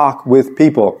actually talk with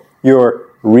people. You're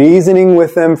reasoning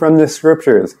with them from the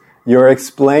scriptures. You're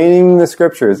explaining the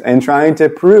scriptures and trying to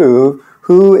prove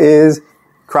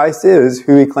Christ is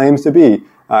who he claims to be,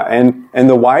 and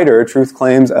the wider truth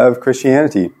claims of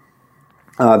Christianity,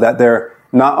 that they're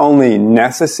not only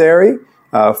necessary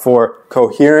for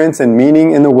coherence and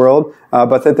meaning in the world,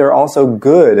 but that they're also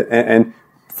good and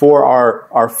for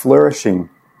our flourishing.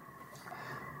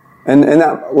 And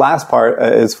that last part,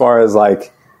 as far as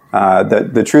like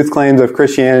the truth claims of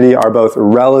Christianity are both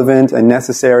relevant and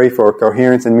necessary for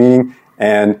coherence and meaning,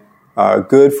 and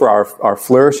good for our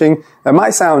flourishing. That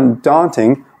might sound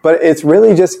daunting, but it's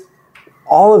really just,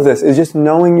 all of this is just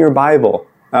knowing your Bible,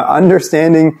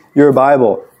 understanding your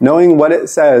Bible, knowing what it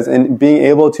says, and being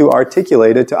able to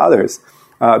articulate it to others.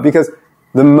 Because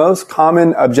the most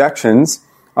common objections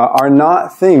are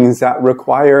not things that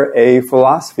require a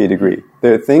philosophy degree.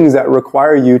 They're things that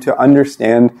require you to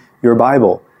understand your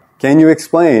Bible. Can you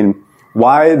explain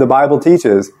why the Bible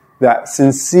teaches that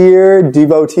sincere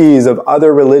devotees of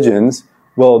other religions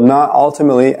will not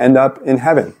ultimately end up in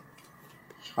heaven?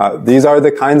 These are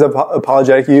the kinds of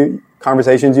apologetic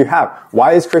conversations you have.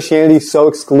 Why is Christianity so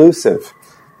exclusive?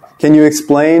 Can you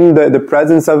explain the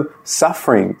presence of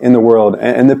suffering in the world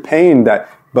and the pain that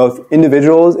both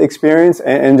individuals experience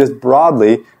and just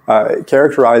broadly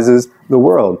characterizes the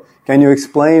world? Can you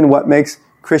explain what makes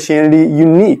Christianity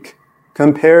unique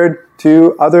compared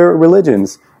to other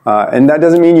religions? And that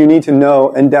doesn't mean you need to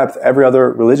know in depth every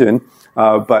other religion,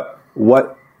 but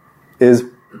what is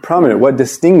prominent, what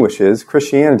distinguishes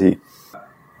Christianity?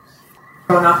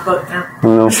 Going off book now. I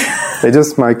don't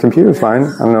know. My computer's fine.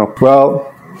 I don't know.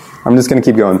 Well, I'm just going to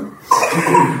keep going.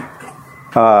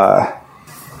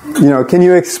 Can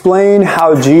you explain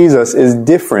how Jesus is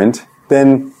different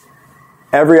than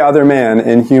every other man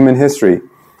in human history?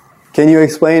 Can you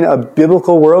explain a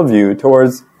biblical worldview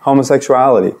towards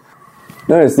homosexuality?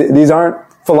 Notice, these aren't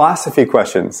philosophy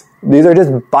questions. These are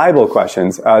just Bible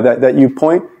questions that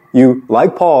you,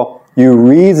 like Paul, you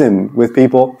reason with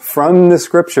people from the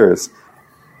scriptures.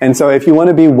 And so if you want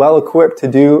to be well equipped to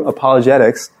do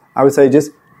apologetics, I would say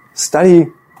just study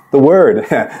the Word,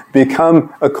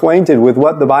 become acquainted with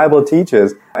what the Bible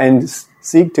teaches, and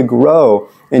seek to grow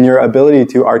in your ability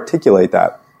to articulate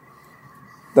that.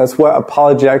 That's what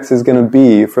apologetics is going to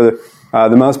be for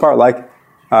the most part. Like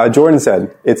Jordan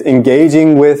said, it's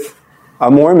engaging with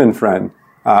a Mormon friend,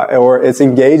 or it's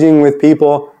engaging with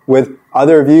people with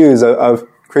other views of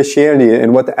Christianity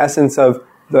and what the essence of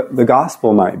the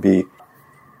gospel might be.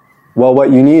 Well,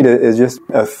 what you need is just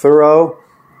a thorough,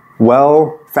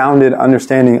 well-founded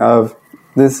understanding of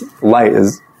this light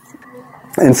is.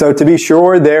 And so to be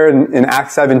sure, there in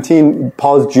Acts 17,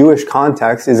 Paul's Jewish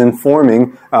context is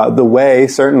informing the way,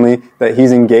 certainly, that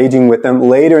he's engaging with them.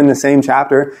 Later in the same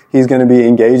chapter, he's going to be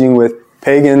engaging with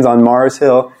pagans on Mars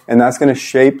Hill, and that's going to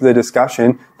shape the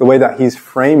discussion, the way that he's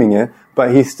framing it.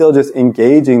 But he's still just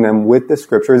engaging them with the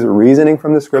scriptures, reasoning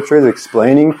from the scriptures,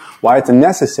 explaining why it's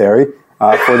necessary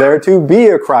for there to be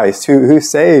a Christ who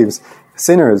saves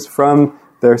sinners from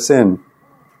their sin.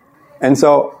 And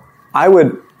so I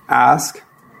would ask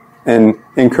and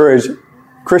encourage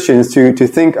Christians to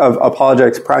think of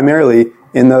apologetics primarily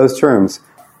in those terms.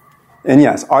 And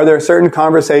yes, are there certain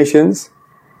conversations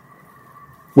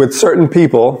with certain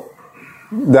people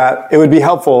that it would be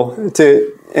helpful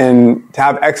to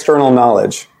have external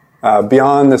knowledge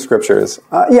beyond the scriptures?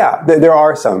 Yeah, there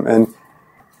are some. And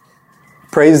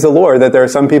praise the Lord that there are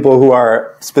some people who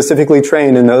are specifically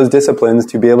trained in those disciplines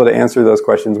to be able to answer those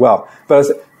questions well. But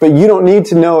you don't need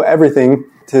to know everything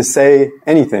to say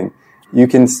anything. You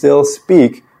can still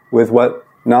speak with what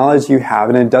knowledge you have,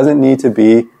 and it doesn't need to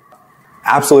be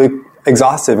absolutely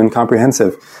exhaustive and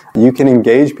comprehensive. You can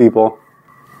engage people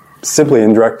simply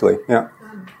and directly. Yeah.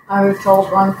 I was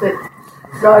told once that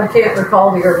God can't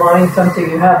recall to your mind something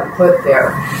you haven't put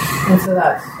there. And so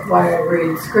that's why I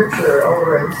read scripture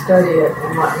over and study it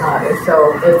and whatnot. And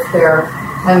so it's there.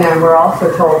 And then we're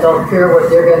also told, don't fear what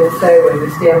you're going to say when you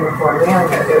stand before man,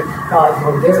 that God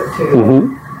will give it to you.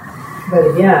 Mm-hmm. But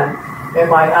again,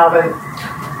 if I haven't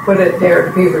put it there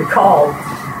to be recalled,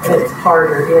 it's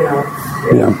harder,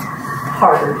 it's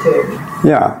harder to.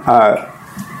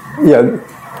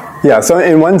 Yeah. So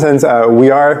in one sense, we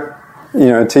are,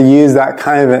 to use that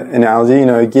kind of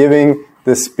analogy, giving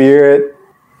the Spirit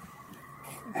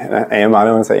ammo, I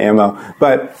don't want to say ammo,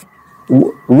 but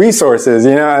resources,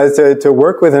 to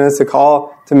work with, and as to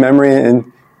call to memory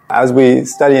and as we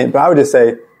study it. But I would just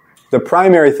say the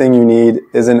primary thing you need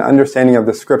is an understanding of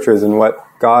the scriptures and what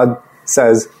God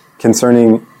says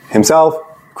concerning himself,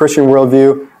 Christian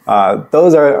worldview.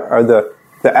 Those are the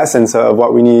essence of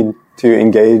what we need to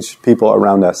engage people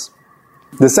around us.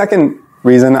 The second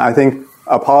reason I think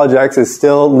apologetics is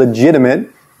still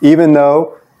legitimate, even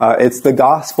though it's the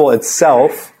gospel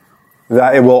itself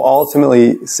that it will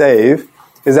ultimately save,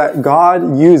 is that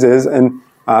God uses, and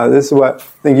this is what I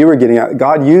think you were getting at,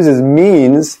 God uses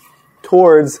means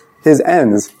towards his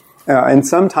ends. And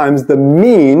sometimes the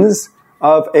means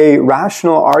of a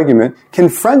rational argument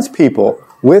confronts people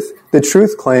with the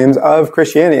truth claims of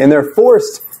Christianity, and they're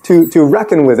forced to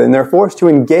reckon with it, and they're forced to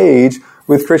engage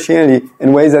with Christianity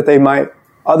in ways that they might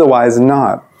otherwise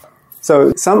not.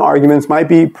 So some arguments might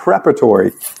be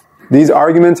preparatory. These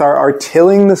arguments are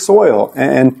tilling the soil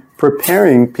and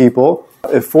preparing people.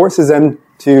 It forces them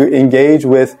to engage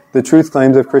with the truth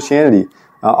claims of Christianity.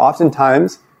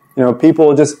 Oftentimes,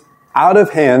 people just out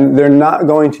of hand, they're not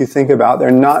going to think about,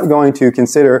 they're not going to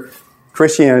consider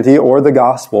Christianity or the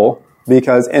gospel,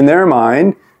 because in their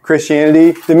mind,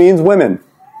 Christianity demeans women,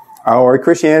 or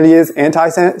Christianity is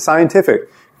anti-scientific,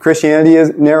 Christianity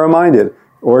is narrow-minded,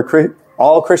 or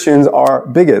all Christians are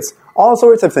bigots. All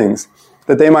sorts of things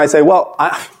that they might say, well,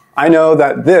 I know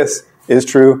that this is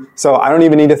true, so I don't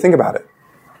even need to think about it.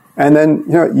 And then,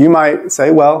 you might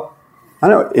say, well, I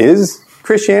don't know, is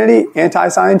Christianity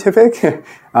anti-scientific?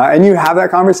 And you have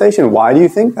that conversation. Why do you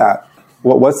think that?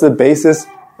 What's the basis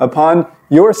upon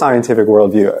your scientific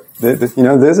worldview?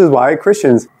 This is why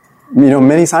Christians,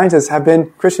 many scientists have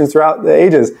been Christians throughout the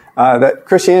ages, that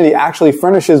Christianity actually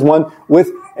furnishes one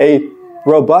with a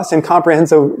robust and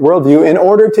comprehensive worldview in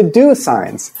order to do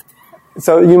science.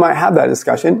 So you might have that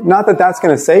discussion. Not that that's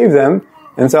going to save them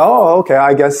and say, oh, okay,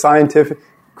 I guess scientific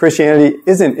Christianity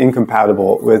isn't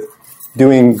incompatible with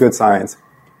doing good science.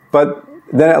 But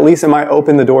then at least it might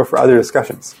open the door for other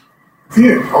discussions. I think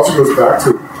it also goes back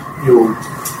to,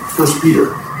 1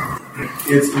 Peter.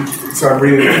 So I'm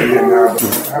reading it again now.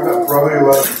 Have that brotherly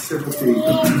love and sympathy.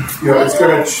 It's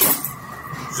going to...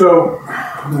 So,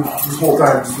 this whole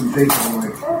time I've just been thinking,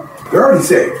 they're already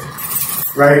saved,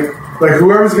 right?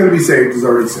 Whoever's going to be saved is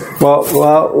already saved. Well...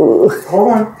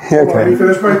 Hold on. Okay. Let me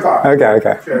finish my thought. Okay.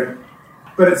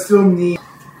 But it still needs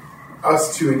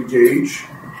us to engage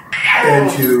and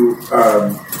to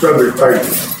spread the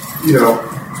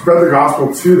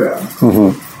gospel to them.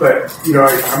 Mm-hmm. But,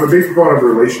 I'm a big proponent of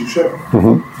relationship.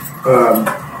 Mm-hmm.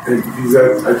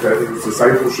 And I think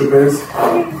discipleship is,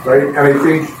 right? And I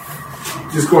think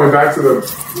just going back to the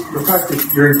fact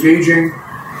that you're engaging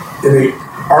in the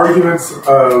arguments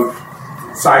of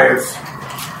science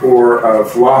or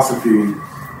of philosophy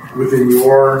within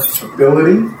your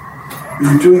ability,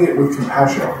 you're doing it with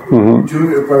compassion. Mm-hmm. You're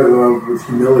doing it with brotherly love, with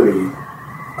humility.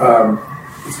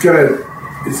 It's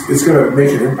gonna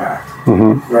make an impact,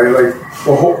 mm-hmm. right?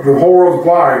 The whole world's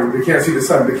blind; they can't see the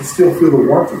sun. They can still feel the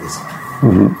warmth of the sun,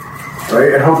 mm-hmm.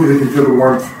 right? And hopefully, they can feel the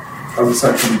warmth of the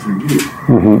sun coming through you.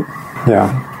 Mm-hmm. Yeah.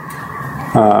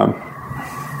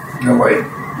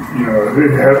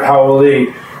 How will they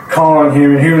call on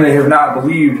him in whom they have not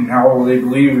believed, and how will they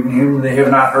believe in him they have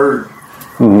not heard?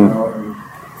 Mm-hmm.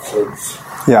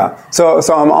 So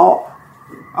I'm all.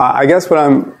 I guess what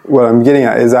I'm getting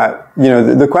at is that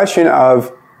the question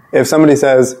of if somebody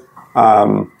says,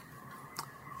 I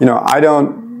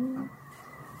don't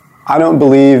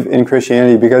believe in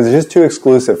Christianity because it's just too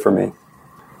exclusive for me.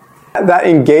 That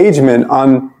engagement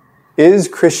on is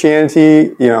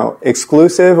Christianity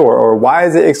exclusive or why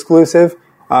is it exclusive?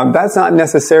 That's not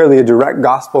necessarily a direct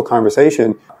gospel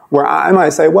conversation where I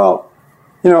might say, well,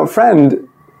 friend,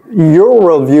 your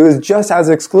worldview is just as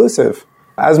exclusive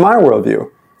as my worldview.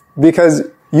 Because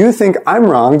you think I'm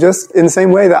wrong just in the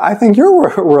same way that I think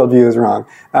your worldview is wrong.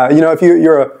 If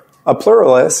you're a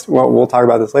pluralist, well, we'll talk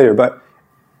about this later, but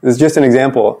it's just an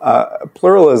example.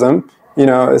 Pluralism,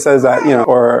 it says that,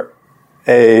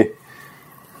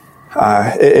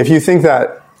 if you think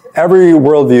that every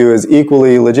worldview is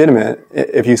equally legitimate,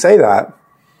 if you say that,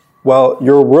 well,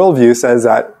 your worldview says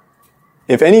that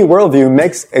if any worldview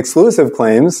makes exclusive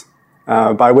claims,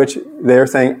 by which they're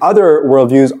saying other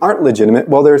worldviews aren't legitimate,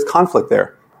 well, there's conflict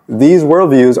there. These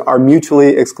worldviews are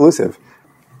mutually exclusive.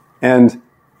 And,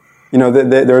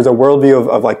 there's a worldview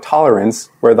of tolerance,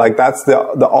 where that's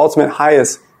the ultimate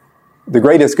highest, the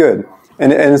greatest good.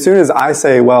 And as soon as I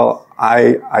say, well,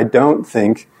 I don't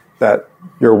think that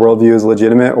your worldview is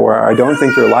legitimate, or I don't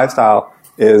think your lifestyle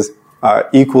is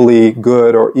equally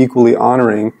good or equally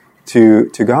honoring to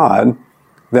God,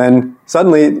 then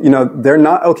suddenly, they're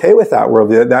not okay with that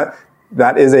worldview.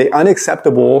 That is an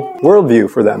unacceptable worldview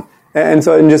for them. And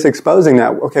so in just exposing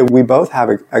that, okay, we both have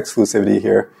exclusivity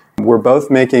here. We're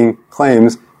both making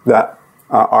claims that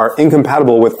are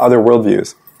incompatible with other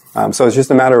worldviews. So it's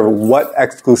just a matter of what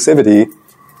exclusivity,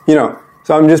 so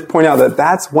I'm just pointing out that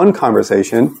that's one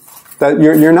conversation. that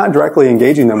you're not directly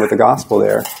engaging them with the gospel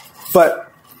there.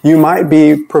 But you might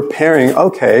be preparing,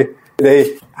 okay,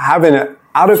 they have an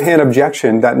out-of-hand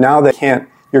objection that now they can't,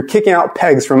 you're kicking out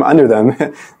pegs from under them,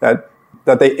 that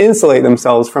they insulate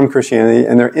themselves from Christianity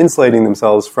and they're insulating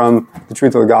themselves from the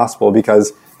truth of the gospel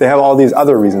because they have all these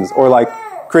other reasons. Or like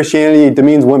Christianity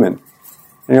demeans women.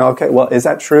 And you're okay, well, is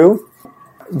that true?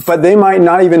 But they might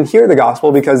not even hear the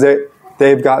gospel because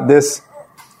they've got this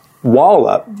wall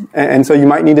up. And so you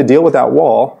might need to deal with that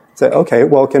wall. Say, okay,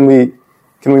 well, can we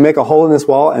make a hole in this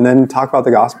wall and then talk about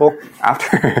the gospel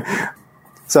after?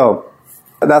 So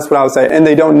that's what I would say. And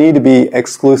they don't need to be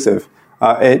exclusive.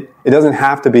 It doesn't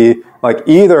have to be like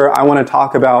either I want to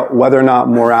talk about whether or not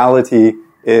morality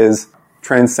is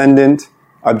transcendent,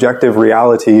 objective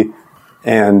reality,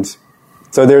 and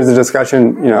so there's a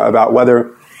discussion, about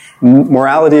whether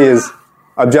morality is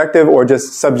objective or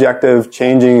just subjective,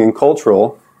 changing, and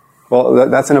cultural. Well,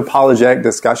 that's an apologetic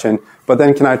discussion. But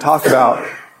then can I talk about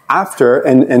after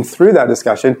and through that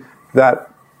discussion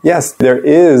that, yes, there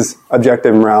is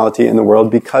objective morality in the world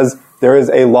because there is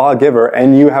a lawgiver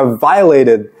and you have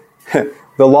violated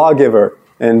the lawgiver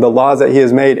and the laws that he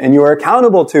has made and you are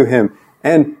accountable to him.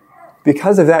 And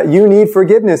because of that, you need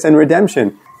forgiveness and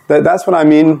redemption. That's what I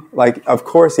mean. Like, of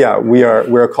course, yeah,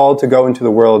 we're called to go into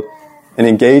the world and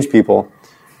engage people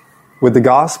with the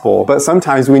gospel. But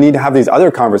sometimes we need to have these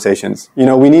other conversations.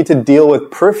 We need to deal with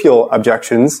peripheral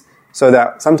objections so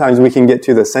that sometimes we can get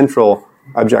to the central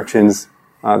objections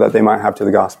that they might have to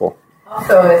the gospel.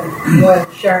 Also, when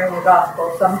sharing the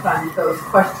gospel, sometimes those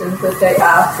questions that they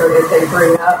ask or that they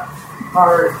bring up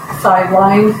are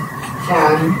sidelined.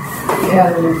 And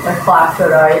in a class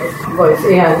that I was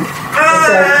in, I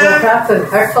said, well, that's an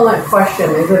excellent question.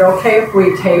 Is it okay if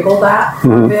we table that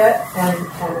for a bit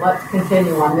and let's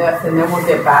continue on this and then we'll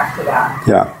get back to that?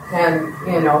 Yeah. And,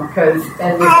 because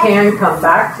you can come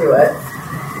back to it.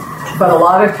 But a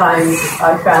lot of times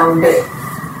I found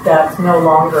that that's no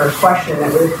longer a question.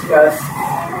 It was just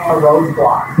a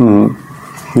roadblock.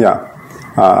 Mm-hmm. Yeah.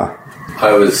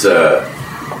 I was...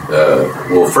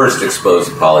 first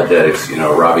exposed apologetics,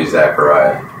 Ravi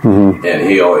Zachariah, and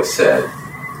he always said,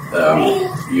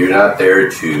 you're not there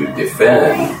to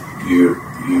defend, you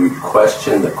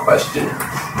question the questioner.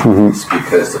 It's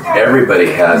because everybody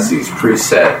has these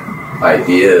preset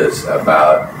ideas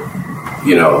about,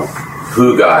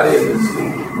 who God is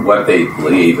and what they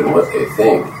believe and what they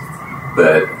think.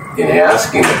 But in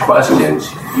asking the questions,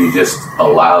 you just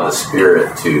allow the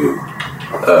Spirit to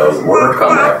work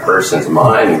on that person's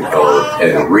mind and go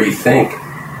and rethink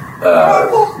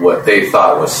what they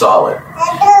thought was solid,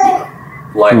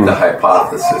 like the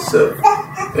hypothesis of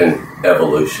an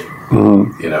evolution.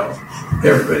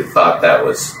 Everybody thought that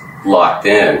was locked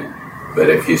in, but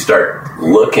if you start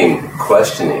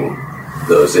questioning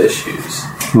those issues,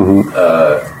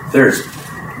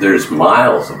 there's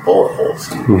miles of bullet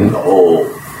holes in the whole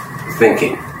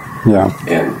thinking. Yeah.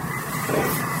 And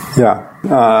yeah.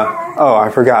 I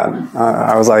forgot.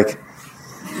 I was like,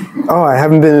 I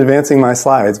haven't been advancing my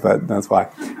slides, but that's why.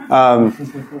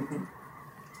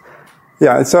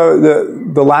 So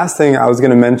the last thing I was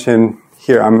going to mention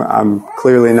here, I'm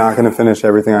clearly not going to finish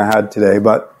everything I had today,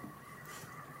 but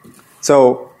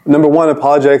so number one,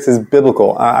 apologetics is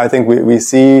biblical. I think we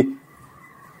see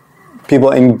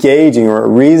people engaging or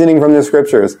reasoning from the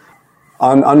scriptures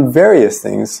on various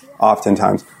things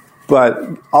oftentimes.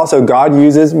 But also God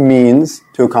uses means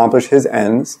to accomplish his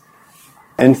ends.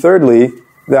 And thirdly,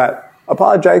 that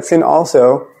apologetics can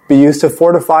also be used to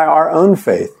fortify our own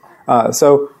faith.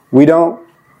 So we don't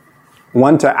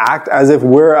want to act as if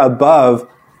we're above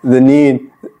the need,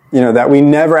 that we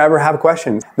never ever have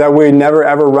questions, that we never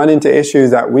ever run into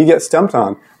issues that we get stumped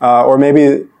on. Or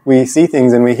maybe we see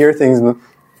things and we hear things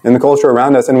in the culture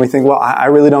around us and we think, well, I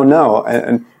really don't know.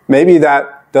 And maybe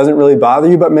that doesn't really bother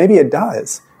you, but maybe it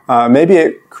does. Maybe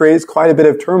it creates quite a bit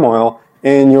of turmoil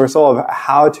in your soul of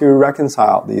how to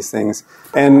reconcile these things.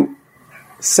 And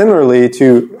similarly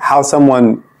to how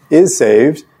someone is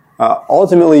saved,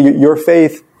 ultimately your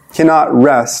faith cannot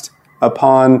rest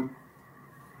upon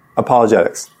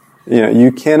apologetics.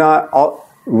 You cannot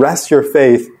rest your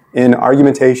faith in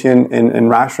argumentation and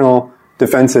rational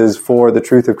defenses for the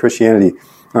truth of Christianity.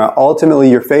 Ultimately,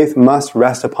 your faith must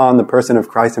rest upon the person of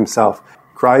Christ himself.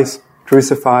 Christ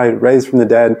crucified, raised from the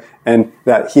dead, and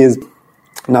that he is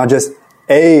not just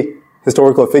a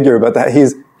historical figure, but that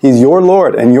he's your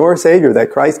Lord and your Savior, that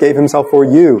Christ gave himself for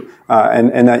you,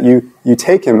 and that you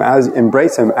take him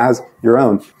embrace him as your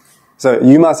own. So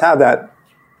you must have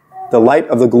the light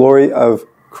of the glory of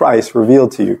Christ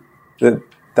revealed to you.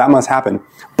 That must happen.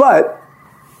 But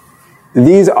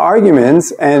these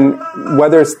arguments, and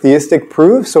whether it's theistic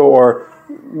proofs or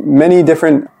many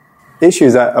different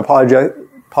issues that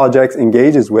apologetics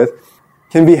engages with,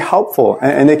 can be helpful,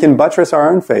 and they can buttress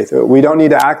our own faith. We don't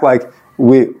need to act like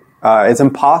it's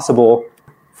impossible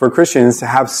for Christians to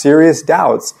have serious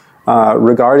doubts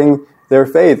regarding their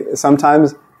faith.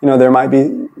 Sometimes, there might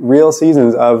be real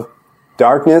seasons of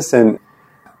darkness and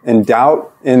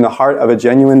doubt in the heart of a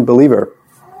genuine believer.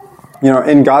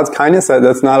 In God's kindness,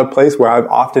 that's not a place where I've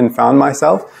often found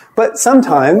myself. But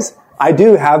sometimes I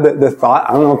do have the thought,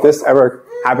 I don't know if this ever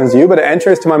happens to you, but it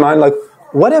enters to my mind, like,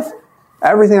 what if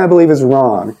everything I believe is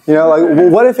wrong?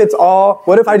 What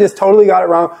if I just totally got it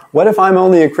wrong? What if I'm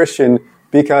only a Christian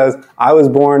because I was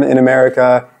born in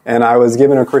America and I was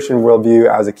given a Christian worldview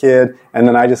as a kid, and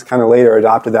then I just kind of later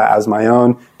adopted that as my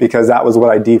own because that was what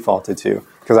I defaulted to,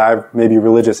 because I have maybe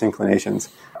religious inclinations.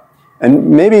 And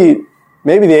maybe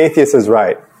the atheist is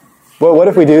right. Well, what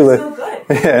if we do live?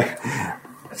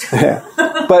 So good. Yeah.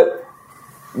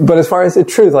 But as far as the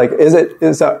truth,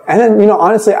 and then,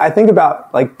 honestly, I think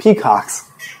about like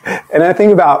peacocks, and I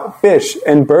think about fish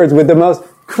and birds with the most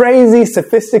crazy,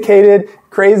 sophisticated,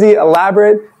 crazy,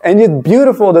 elaborate, and just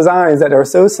beautiful designs that are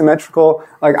so symmetrical.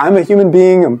 Like, I'm a human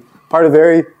being, I'm part of a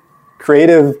very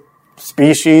creative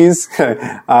species. We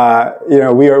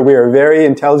are very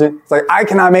intelligent. It's like, I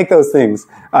cannot make those things.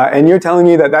 And you're telling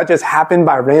me that just happened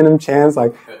by random chance,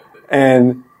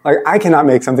 and I cannot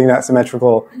make something that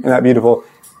symmetrical and that beautiful.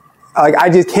 I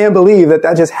just can't believe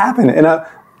that just happened. And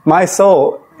my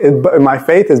soul, my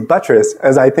faith is buttressed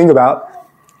as I think about,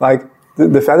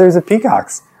 the feathers of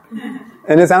peacocks.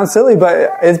 And it sounds silly,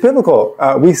 but it's biblical.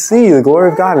 We see the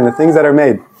glory of God in the things that are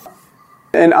made,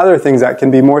 and other things that can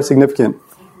be more significant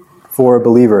for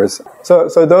believers. So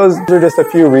those are just a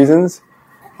few reasons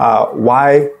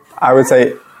why I would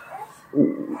say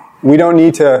we don't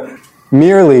need to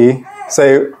merely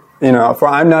say, for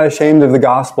I'm not ashamed of the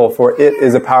gospel, for it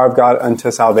is the power of God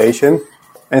unto salvation,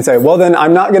 and say, well, then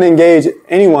I'm not going to engage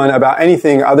anyone about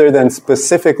anything other than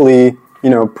specifically,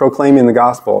 proclaiming the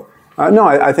gospel. No,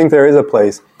 I think there is a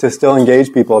place to still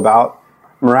engage people about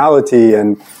morality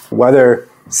and whether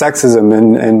sexism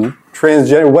and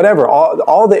transgender, whatever,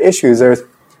 all the issues. There's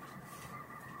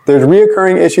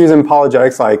reoccurring issues in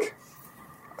apologetics like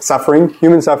suffering,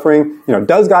 human suffering.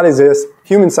 Does God exist?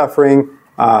 Human suffering.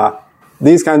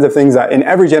 These kinds of things that in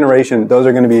every generation, those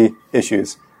are going to be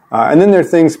issues. And then there's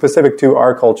things specific to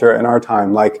our culture and our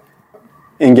time, like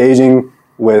engaging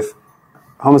with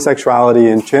homosexuality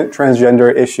and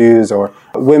transgender issues, or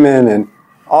women, and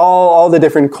all the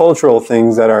different cultural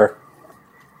things that are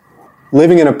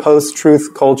living in a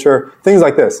post-truth culture, things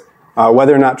like this.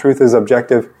 Whether or not truth is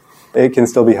objective, it can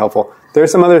still be helpful.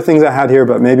 There's some other things I had here,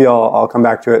 but maybe I'll come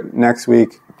back to it next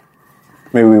week.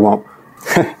 Maybe we won't.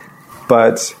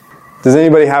 But does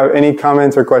anybody have any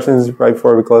comments or questions right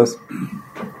before we close?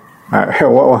 All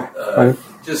right.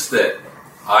 Just that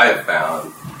I have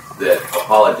found that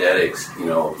apologetics,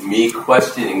 me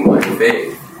questioning my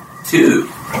faith, too,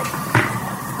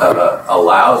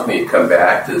 allows me to come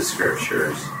back to the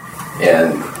scriptures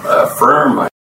and affirm my